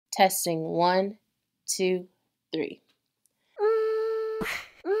Testing 1, 2, 3.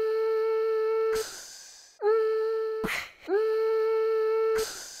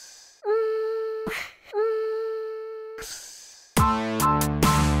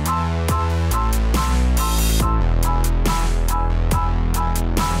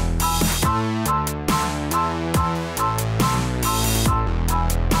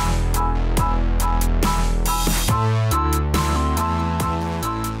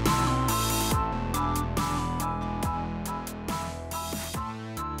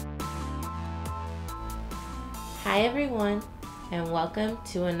 Hi everyone, and welcome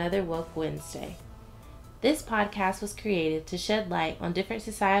to another Woke Wednesday. This podcast was created to shed light on different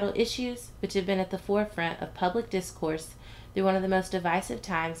societal issues which have been at the forefront of public discourse through one of the most divisive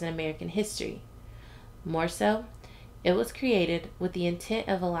times in American history. More so, it was created with the intent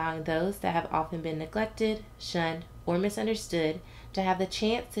of allowing those that have often been neglected, shunned, or misunderstood to have the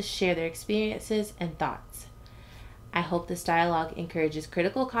chance to share their experiences and thoughts. I hope this dialogue encourages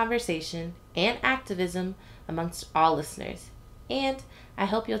critical conversation and activism amongst all listeners, and I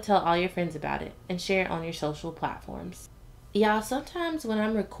hope you'll tell all your friends about it and share it on your social platforms. Y'all, sometimes when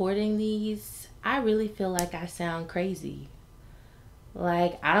I'm recording these, I really feel like I sound crazy.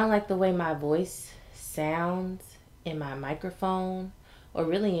 Like, I don't like the way my voice sounds in my microphone, or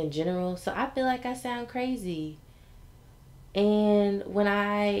really in general, so I feel like I sound crazy. And when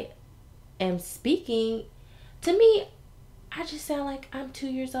I am speaking, to me, I just sound like I'm 2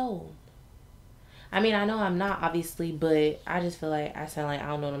 years old. I mean, I know I'm not, obviously, but I just feel like I sound like I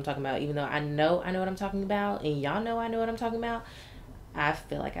don't know what I'm talking about. Even though I know what I'm talking about, and y'all know I know what I'm talking about, I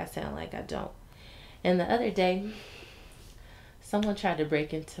feel like I sound like I don't. And the other day, someone tried to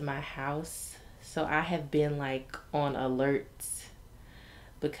break into my house, so I have been like on alert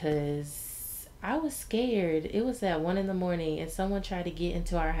because I was scared. It was at 1 a.m, and someone tried to get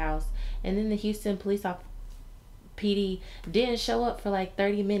into our house, and then the Houston Police PD didn't show up for like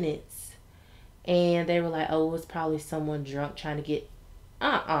 30 minutes. And they were like, oh, it was probably someone drunk trying to get...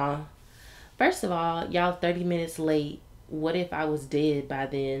 First of all, y'all 30 minutes late. What if I was dead by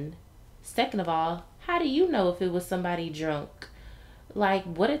then? Second of all, how do you know if it was somebody drunk? Like,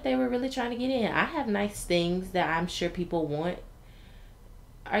 what if they were really trying to get in? I have nice things that I'm sure people want.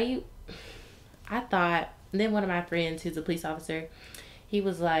 I thought... Then one of my friends, who's a police officer, he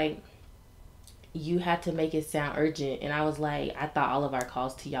was like, you had to make it sound urgent. And I was like, I thought all of our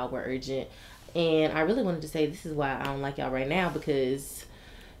calls to y'all were urgent. And I really wanted to say, this is why I don't like y'all right now, because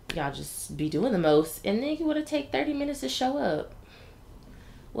y'all just be doing the most. And then you would have taken 30 minutes to show up.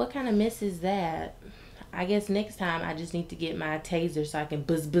 What kind of mess is that? I guess next time I just need to get my taser so I can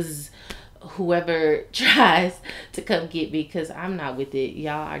buzz whoever tries to come get me, because I'm not with it.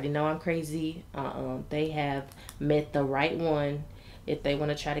 Y'all already know I'm crazy. They have met the right one if they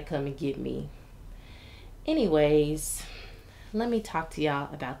want to try to come and get me. Anyways, let me talk to y'all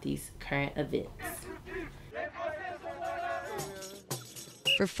about these current events.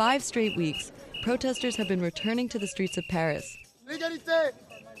 For 5 straight weeks, protesters have been returning to the streets of Paris. The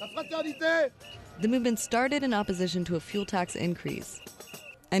movement started in opposition to a fuel tax increase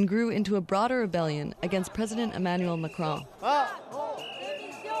and grew into a broader rebellion against President Emmanuel Macron.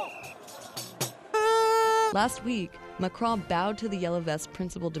 Last week, Macron bowed to the Yellow Vest's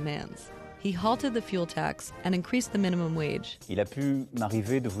principal demands. He halted the fuel tax and increased the minimum wage. Il a pu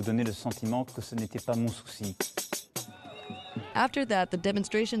m'arriver de vous donner le sentiment que ce n'était pas mon souci. After that, the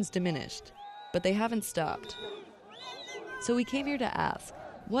demonstrations diminished, but they haven't stopped. So we came here to ask,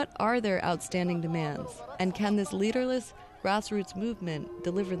 what are their outstanding demands? And can this leaderless grassroots movement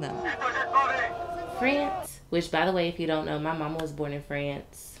deliver them? France, which, by the way, if you don't know, my mama was born in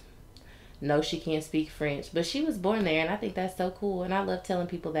France. No, she can't speak French, but she was born there, and I think that's so cool, and I love telling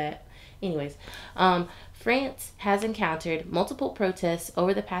people that. Anyways, France has encountered multiple protests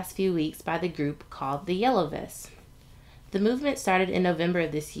over the past few weeks by the group called the Yellow Vests. The movement started in November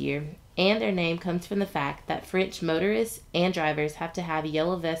of this year, and their name comes from the fact that French motorists and drivers have to have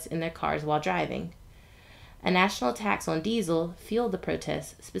yellow vests in their cars while driving. A national tax on diesel fueled the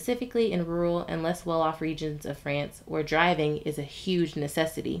protests, specifically in rural and less well-off regions of France where driving is a huge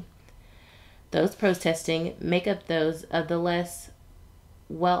necessity. Those protesting make up those of the less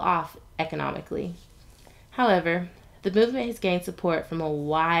well-off economically. However, the movement has gained support from a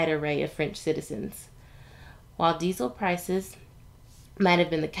wide array of French citizens. While diesel prices might have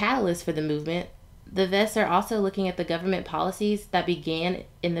been the catalyst for the movement, the Vests are also looking at the government policies that began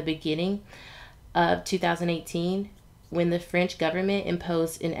in the beginning of 2018 when the French government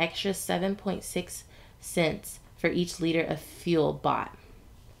imposed an extra 7.6 cents for each liter of fuel bought.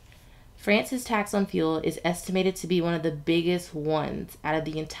 France's tax on fuel is estimated to be one of the biggest ones out of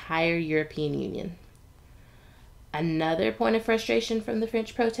the entire European Union. Another point of frustration from the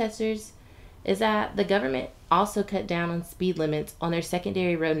French protesters is that the government also cut down on speed limits on their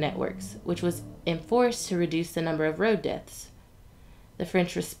secondary road networks, which was enforced to reduce the number of road deaths. The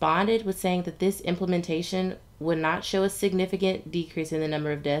French responded with saying that this implementation would not show a significant decrease in the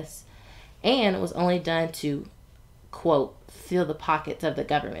number of deaths and was only done to, quote, fill the pockets of the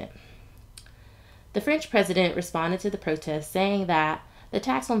government. The French president responded to the protests saying that the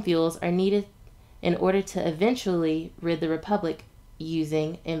tax on fuels are needed in order to eventually rid the republic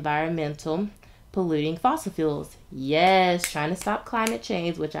using environmental polluting fossil fuels. Yes, trying to stop climate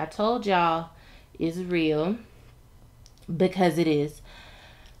change, which I told y'all is real, because it is.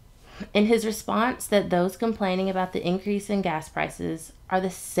 In his response, that those complaining about the increase in gas prices are the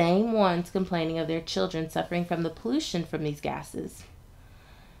same ones complaining of their children suffering from the pollution from these gases,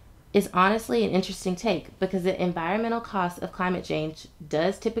 is honestly an interesting take, because the environmental cost of climate change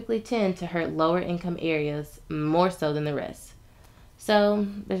does typically tend to hurt lower income areas more so than the rest. So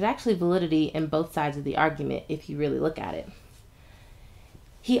there's actually validity in both sides of the argument if you really look at it.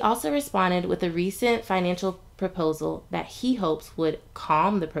 He also responded with a recent financial proposal that he hopes would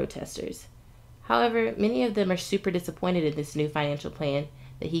calm the protesters. However, many of them are super disappointed in this new financial plan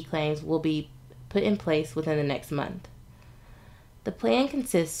that he claims will be put in place within the next month. The plan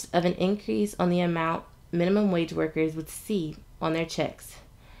consists of an increase on the amount minimum wage workers would see on their checks,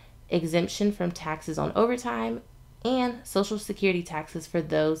 exemption from taxes on overtime, and Social Security taxes for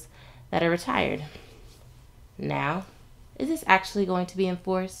those that are retired. Now, is this actually going to be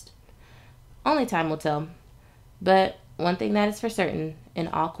enforced? Only time will tell. But one thing that is for certain, in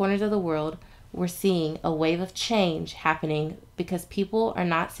all corners of the world, we're seeing a wave of change happening because people are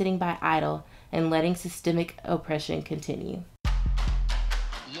not sitting by idle and letting systemic oppression continue.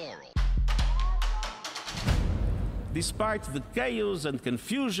 Despite the chaos and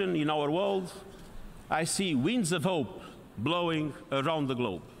confusion in our world, I see winds of hope blowing around the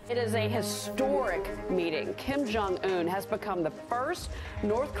globe. It is a historic meeting. Kim Jong-un has become the first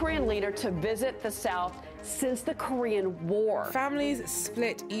North Korean leader to visit the South since the Korean War. Families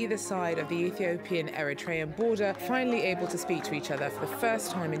split either side of the Ethiopian-Eritrean border, finally able to speak to each other for the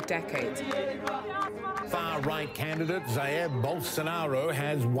first time in decades. Far-right candidate Jair Bolsonaro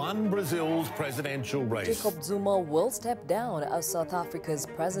has won Brazil's presidential race. Jacob Zuma will step down as South Africa's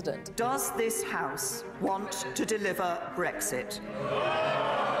president. Does this House want to deliver Brexit?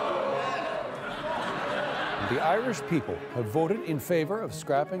 The Irish people have voted in favor of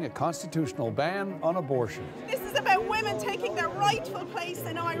scrapping a constitutional ban on abortion. This is about women taking their rightful place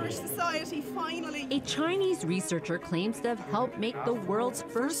in Irish society, finally. A Chinese researcher claims to have helped make the world's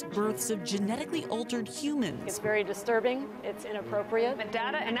first births of genetically altered humans. It's very disturbing. It's inappropriate. A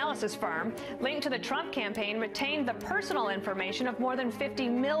data analysis firm linked to the Trump campaign retained the personal information of more than 50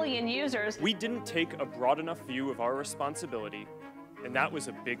 million users. We didn't take a broad enough view of our responsibility, and that was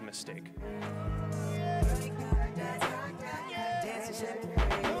a big mistake.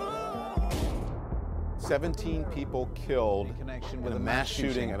 17 people killed in connection with a mass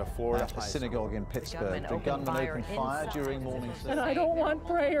shooting at a Florida high synagogue in Pittsburgh. The gunman opened fire during morning session. And I don't want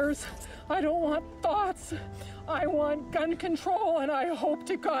prayers. I don't want thoughts. I want gun control, and I hope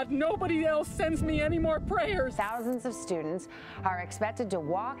to God nobody else sends me any more prayers. Thousands of students are expected to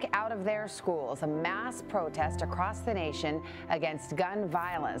walk out of their schools, a mass protest across the nation against gun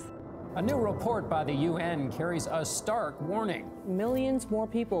violence. A new report by the UN carries a stark warning. Millions more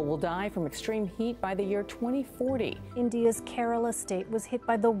people will die from extreme heat by the year 2040. India's Kerala state was hit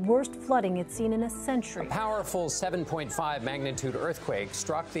by the worst flooding it's seen in a century. A powerful 7.5 magnitude earthquake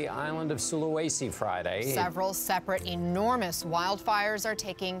struck the island of Sulawesi Friday. Several separate enormous wildfires are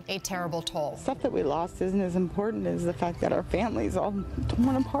taking a terrible toll. Stuff that we lost isn't as important as the fact that our families all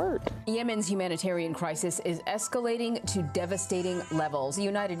torn apart. Yemen's humanitarian crisis is escalating to devastating levels. The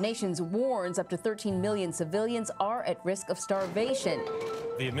United Nations warns up to 13 million civilians are at risk of starvation.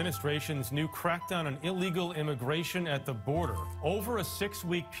 The administration's new crackdown on illegal immigration at the border. Over a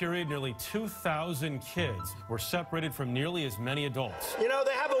 6-week period, nearly 2,000 kids were separated from nearly as many adults. You know,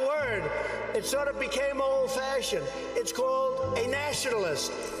 they have a word. It sort of became old-fashioned. It's called a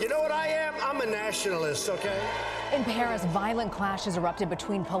nationalist. You know what I am? I'm a nationalist, okay? In Paris, violent clashes erupted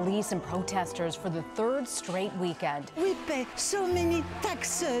between police and protesters for the third straight weekend. We pay so many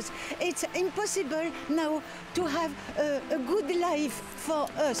taxes. It's impossible now to have a good life for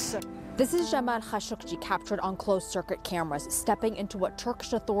us. This is Jamal Khashoggi captured on closed-circuit cameras, stepping into what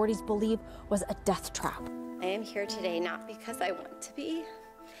Turkish authorities believe was a death trap. I am here today not because I want to be,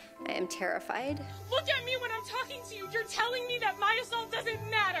 I am terrified. Look at me when I'm talking to you. You're telling me that my assault doesn't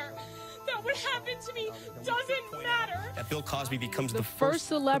matter. That what happened to me doesn't matter. That Bill Cosby becomes the first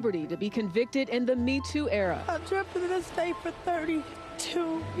celebrity to be convicted in the Me Too era. I've trapped in this state for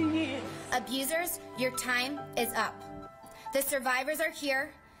 32 years. Abusers, your time is up. The survivors are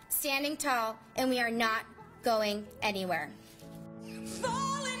here, standing tall, and we are not going anywhere.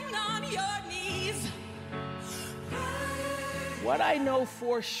 Falling on your knees. What I know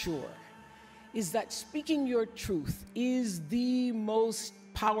for sure is that speaking your truth is the most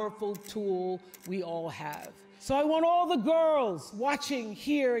powerful tool we all have. So I want all the girls watching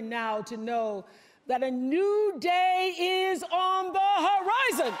here and now to know that a new day is on the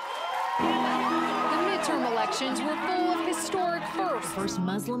horizon. The midterm elections were full of historic firsts. First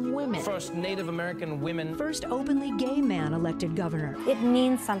Muslim women. First Native American women. First openly gay man elected governor. It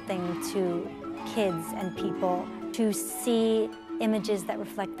means something to kids and people to see images that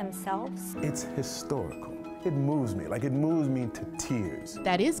reflect themselves. It's historical. It moves me, like it moves me to tears.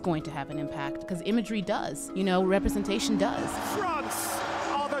 That is going to have an impact because imagery does, you know, representation does. France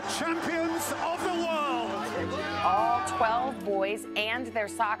are the champions of the world. All 12 boys and their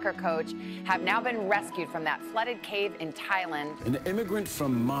soccer coach have now been rescued from that flooded cave in Thailand. An immigrant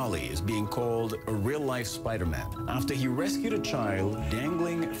from Mali is being called a real-life Spider-Man after he rescued a child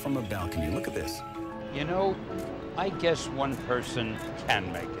dangling from a balcony. Look at this. You know, I guess one person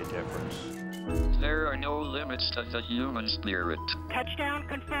can make a difference. There are no limits to the human spirit. Touchdown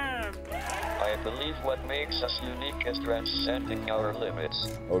confirmed. I believe what makes us unique is transcending our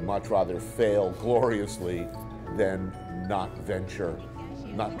limits. I would much rather fail gloriously than not venture,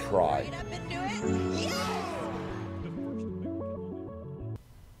 not try.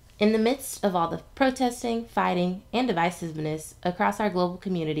 In the midst of all the protesting, fighting, and divisiveness across our global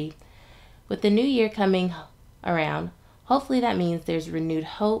community, with the new year coming around, hopefully that means there's renewed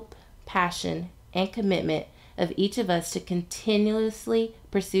hope, passion, and commitment of each of us to continuously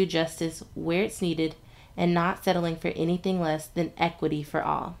pursue justice where it's needed and not settling for anything less than equity for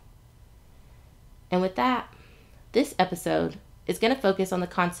all. And with that, this episode is going to focus on the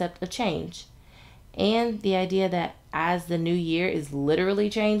concept of change and the idea that as the new year is literally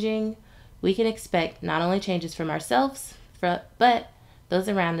changing, we can expect not only changes from ourselves, but those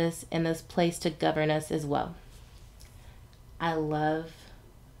around us and those placed to govern us as well. I love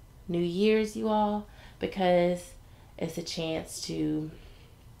New Year's, you all, because it's a chance to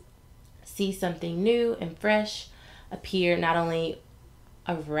see something new and fresh appear not only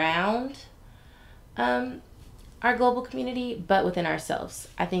around our global community, but within ourselves.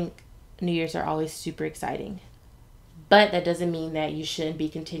 I think New Year's are always super exciting, but that doesn't mean that you shouldn't be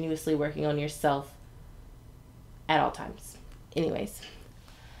continuously working on yourself at all times. Anyways,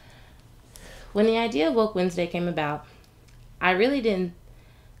 when the idea of Woke Wednesday came about, I really didn't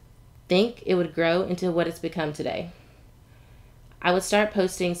think it would grow into what it's become today. I would start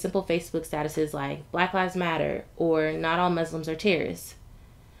posting simple Facebook statuses like Black Lives Matter or Not All Muslims Are Terrorists.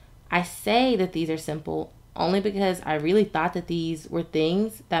 I say that these are simple only because I really thought that these were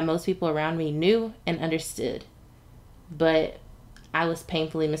things that most people around me knew and understood, but I was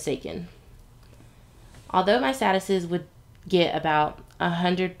painfully mistaken. Although my statuses would get about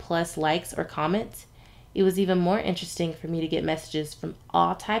 100+ likes or comments, it was even more interesting for me to get messages from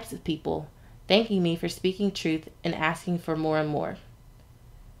all types of people thanking me for speaking truth and asking for more and more.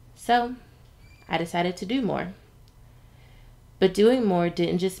 So, I decided to do more. But doing more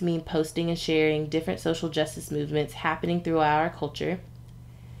didn't just mean posting and sharing different social justice movements happening throughout our culture.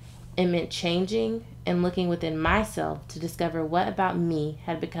 It meant changing and looking within myself to discover what about me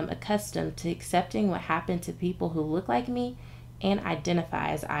had become accustomed to accepting what happened to people who look like me and identify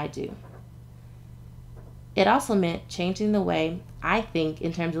as I do. It also meant changing the way I think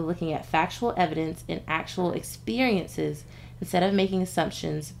in terms of looking at factual evidence and actual experiences instead of making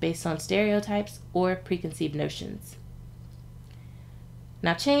assumptions based on stereotypes or preconceived notions.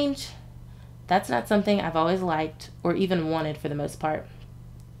 Now, change, that's not something I've always liked or even wanted for the most part.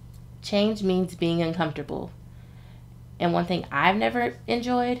 Change means being uncomfortable. And one thing I've never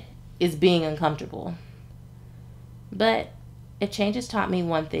enjoyed is being uncomfortable. But if change has taught me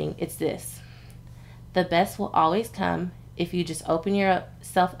one thing, it's this. The best will always come if you just open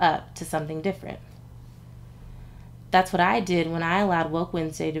yourself up to something different. That's what I did when I allowed Woke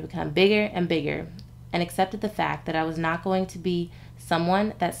Wednesday to become bigger and bigger and accepted the fact that I was not going to be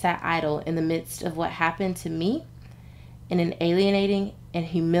someone that sat idle in the midst of what happened to me in an alienating and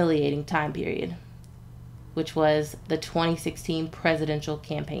humiliating time period, which was the 2016 presidential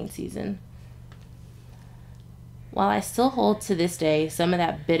campaign season. While I still hold to this day some of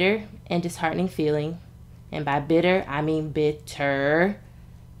that bitter and disheartening feeling, and by bitter I mean bitter,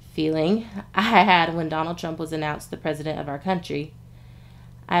 feeling I had when Donald Trump was announced the president of our country,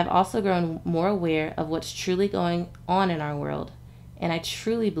 I have also grown more aware of what's truly going on in our world, and I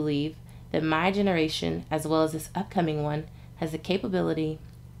truly believe that my generation, as well as this upcoming one, has the capability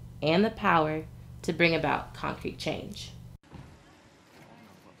and the power to bring about concrete change.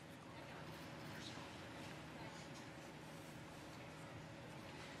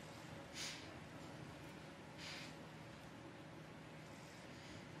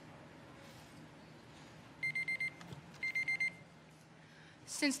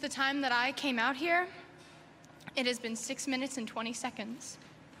 Since the time that I came out here, it has been 6 minutes and 20 seconds.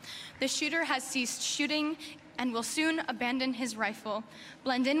 The shooter has ceased shooting and will soon abandon his rifle,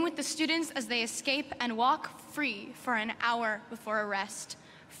 blend in with the students as they escape, and walk free for an hour before arrest.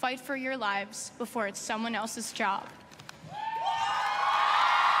 Fight for your lives before it's someone else's job.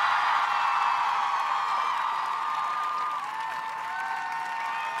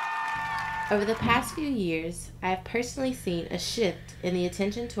 Over the past few years, I have personally seen a shift in the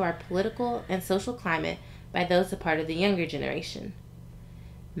attention to our political and social climate by those a part of the younger generation.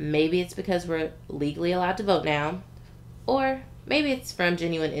 Maybe it's because we're legally allowed to vote now, or maybe it's from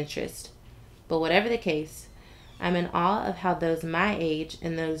genuine interest. But whatever the case, I'm in awe of how those my age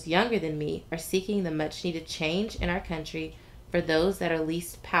and those younger than me are seeking the much needed change in our country for those that are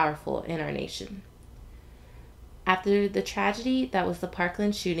least powerful in our nation. After the tragedy that was the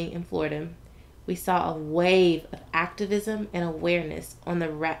Parkland shooting in Florida, we saw a wave of activism and awareness on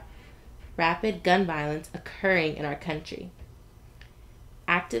the rapid gun violence occurring in our country.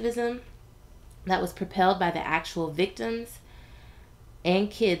 Activism that was propelled by the actual victims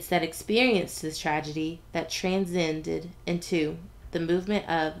and kids that experienced this tragedy that transcended into the movement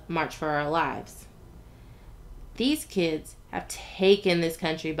of March for Our Lives. These kids have taken this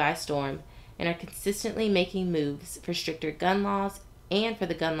country by storm and are consistently making moves for stricter gun laws and for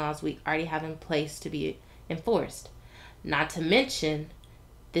the gun laws we already have in place to be enforced. Not to mention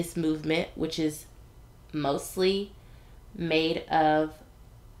this movement, which is mostly made of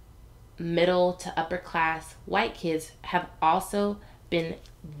middle to upper class white kids, have also been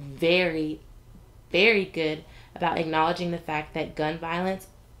very, very good about acknowledging the fact that gun violence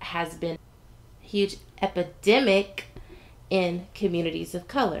has been a huge epidemic in communities of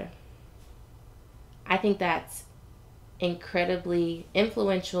color. I think that's incredibly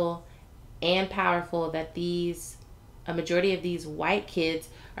influential and powerful that a majority of these white kids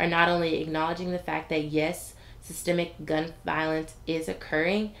are not only acknowledging the fact that yes, systemic gun violence is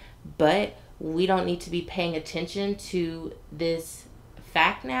occurring, but we don't need to be paying attention to this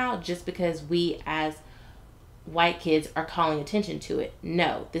fact now just because we as white kids are calling attention to it.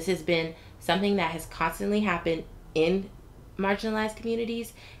 No, this has been something that has constantly happened in marginalized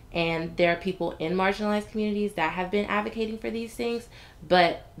communities, and there are people in marginalized communities that have been advocating for these things,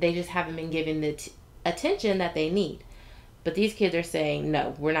 but they just haven't been given the attention that they need. But these kids are saying,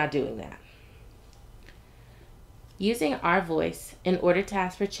 no, we're not doing that. Using our voice in order to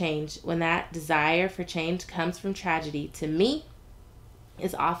ask for change when that desire for change comes from tragedy, to me,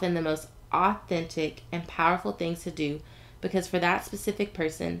 is often the most authentic and powerful things to do, because for that specific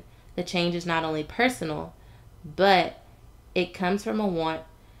person, the change is not only personal, but it comes from a want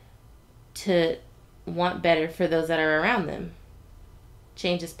to want better for those that are around them.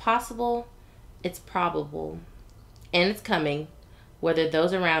 Change is possible, it's probable, and it's coming, whether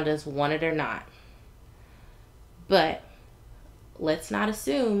those around us want it or not. But let's not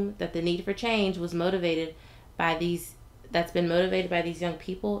assume that the need for change was motivated by that's been motivated by these young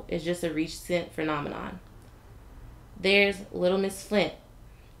people is just a recent phenomenon. There's Little Miss Flint,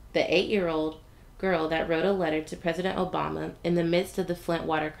 the 8-year-old girl that wrote a letter to President Obama in the midst of the Flint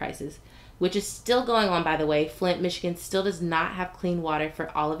water crisis, which is still going on, by the way. Flint, Michigan still does not have clean water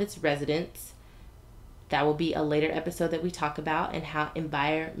for all of its residents. That will be a later episode that we talk about, and how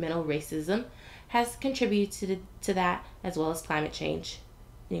environmental racism has contributed to that, as well as climate change.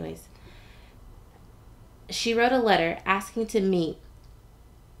 Anyways, she wrote a letter asking to meet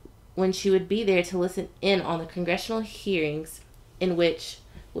when she would be there to listen in on the congressional hearings in which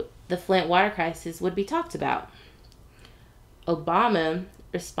the Flint water crisis would be talked about. Obama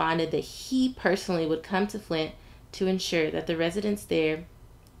responded that he personally would come to Flint to ensure that the residents there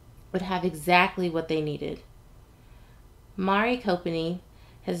would have exactly what they needed. Mari Copeny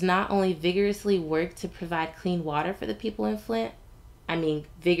has not only vigorously worked to provide clean water for the people in Flint, I mean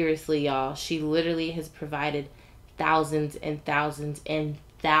vigorously, y'all. She literally has provided thousands and thousands and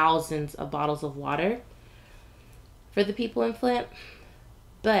thousands of bottles of water for the people in Flint,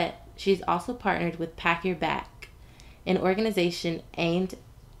 but she's also partnered with Pack Your Back, an organization aimed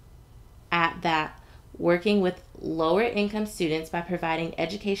at that working with lower income students by providing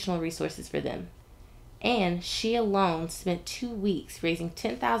educational resources for them. And she alone spent 2 weeks raising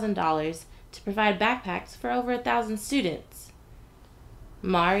 $10,000 to provide backpacks for over 1,000 students.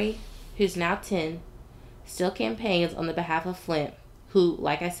 Mari, who's now 10, still campaigns on the behalf of Flint, who,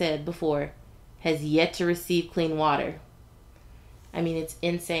 like I said before, has yet to receive clean water. I mean, it's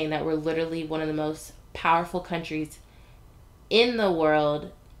insane that we're literally one of the most powerful countries in the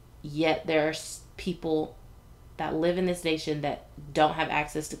world, yet there are people that live in this nation that don't have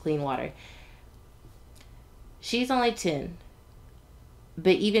access to clean water. She's only 10,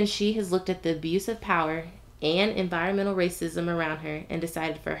 but even she has looked at the abuse of power and environmental racism around her and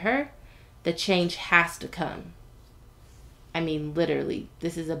decided for her, the change has to come. I mean, literally,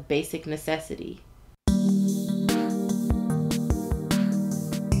 this is a basic necessity.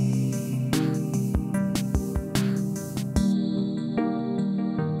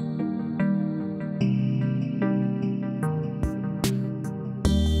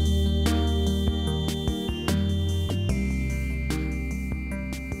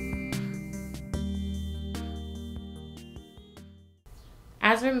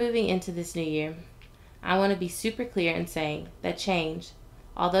 As we're moving into this new year, I want to be super clear in saying that change,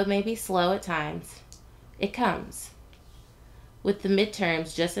 although maybe slow at times, it comes. With the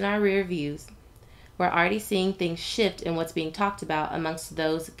midterms just in our rear views, we're already seeing things shift in what's being talked about amongst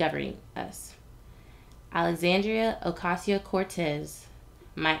those governing us. Alexandria Ocasio-Cortez,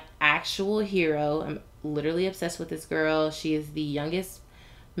 my actual hero, I'm literally obsessed with this girl. She is the youngest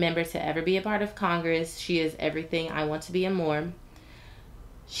member to ever be a part of Congress. She is everything I want to be and more.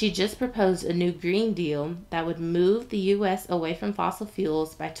 She just proposed a new Green Deal that would move the U.S. away from fossil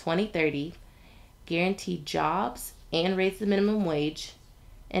fuels by 2030, guarantee jobs and raise the minimum wage,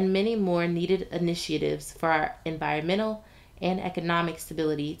 and many more needed initiatives for our environmental and economic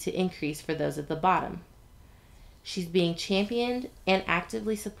stability to increase for those at the bottom. She's being championed and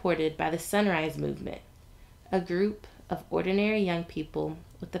actively supported by the Sunrise Movement, a group of ordinary young people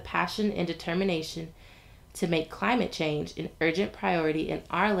with the passion and determination to make climate change an urgent priority in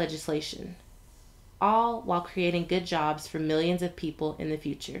our legislation, all while creating good jobs for millions of people in the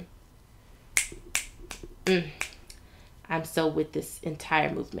future. I'm so with this entire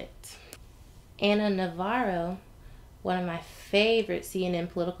movement. Ana Navarro, one of my favorite CNN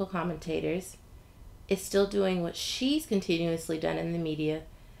political commentators, is still doing what she's continuously done in the media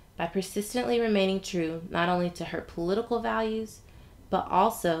by persistently remaining true not only to her political values, but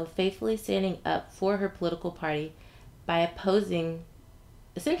also faithfully standing up for her political party by opposing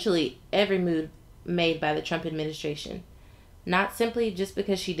essentially every move made by the Trump administration. Not simply just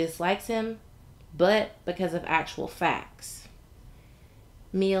because she dislikes him, but because of actual facts.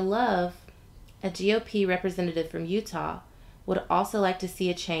 Mia Love, a GOP representative from Utah, would also like to see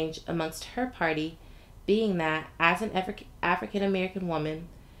a change amongst her party, being that, as an African American woman,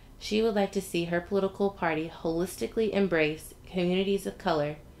 she would like to see her political party holistically embrace communities of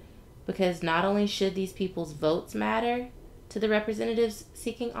color, because not only should these people's votes matter to the representatives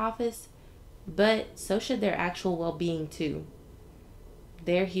seeking office, but so should their actual well-being too.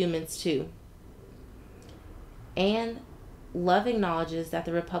 They're humans too. And Love acknowledges that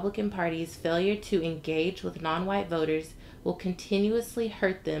the Republican Party's failure to engage with non-white voters will continuously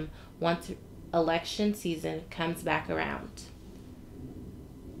hurt them once election season comes back around.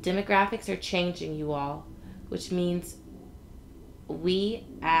 Demographics are changing, you all, which means we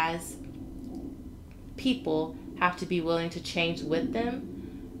as people have to be willing to change with them,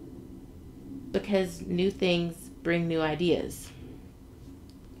 because new things bring new ideas.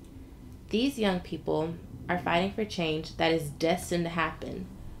 These young people are fighting for change that is destined to happen,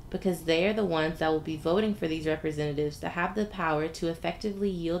 because they are the ones that will be voting for these representatives that have the power to effectively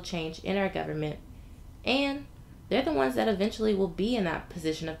yield change in our government, and they're the ones that eventually will be in that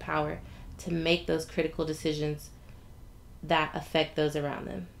position of power to make those critical decisions that affect those around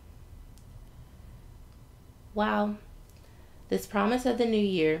them. While this promise of the new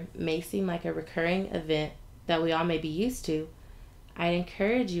year may seem like a recurring event that we all may be used to, I'd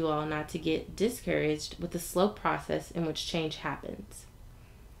encourage you all not to get discouraged with the slow process in which change happens.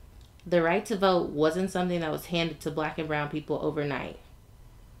 The right to vote wasn't something that was handed to Black and brown people overnight.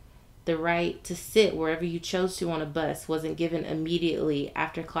 The right to sit wherever you chose to on a bus wasn't given immediately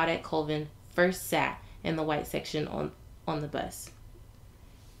after Claudette Colvin first sat in the white section on the bus.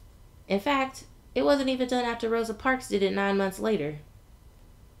 In fact, it wasn't even done after Rosa Parks did it 9 months later.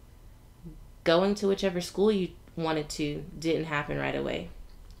 Going to whichever school you wanted to didn't happen right away.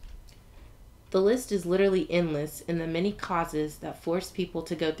 The list is literally endless in the many causes that force people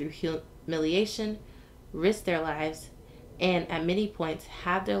to go through humiliation, risk their lives, and at many points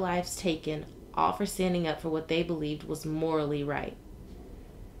have their lives taken, all for standing up for what they believed was morally right.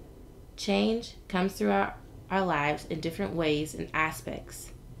 Change comes through our lives in different ways and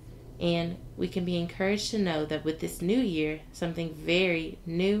aspects, and we can be encouraged to know that with this new year, something very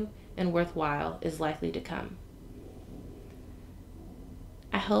new and worthwhile is likely to come.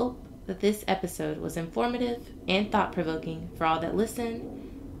 I hope that this episode was informative and thought-provoking for all that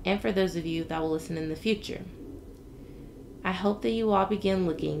listen and for those of you that will listen in the future. I hope that you all begin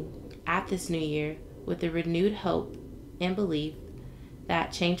looking at this new year with a renewed hope and belief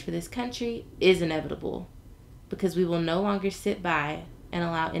that change for this country is inevitable, because we will no longer sit by and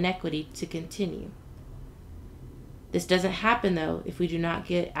allow inequity to continue. This doesn't happen, though, if we do not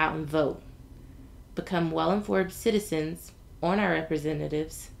get out and vote, become well-informed citizens on our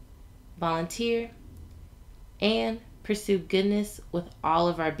representatives, volunteer, and pursue goodness with all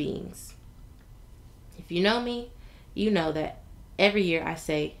of our beings. If you know me, you know that every year I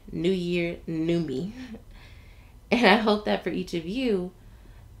say, new year, new me. And I hope that for each of you,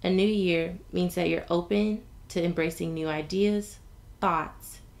 a new year means that you're open to embracing new ideas,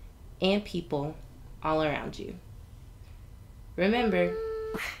 thoughts, and people all around you. Remember,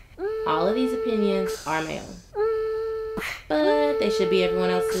 all of these opinions are my own, but they should be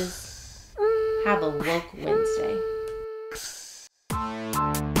everyone else's. Have a woke Wednesday.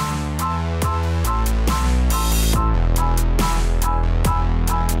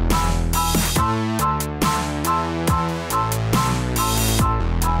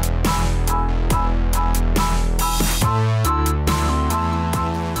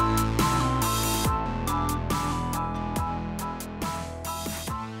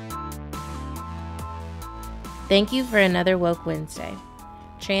 Thank you for another Woke Wednesday.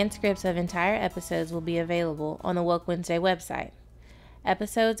 Transcripts of entire episodes will be available on the Woke Wednesday website.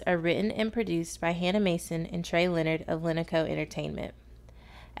 Episodes are written and produced by Hannah Mason and Trey Leonard of Linico Entertainment.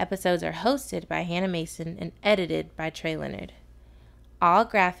 Episodes are hosted by Hannah Mason and edited by Trey Leonard. All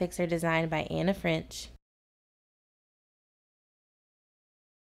graphics are designed by Anna French,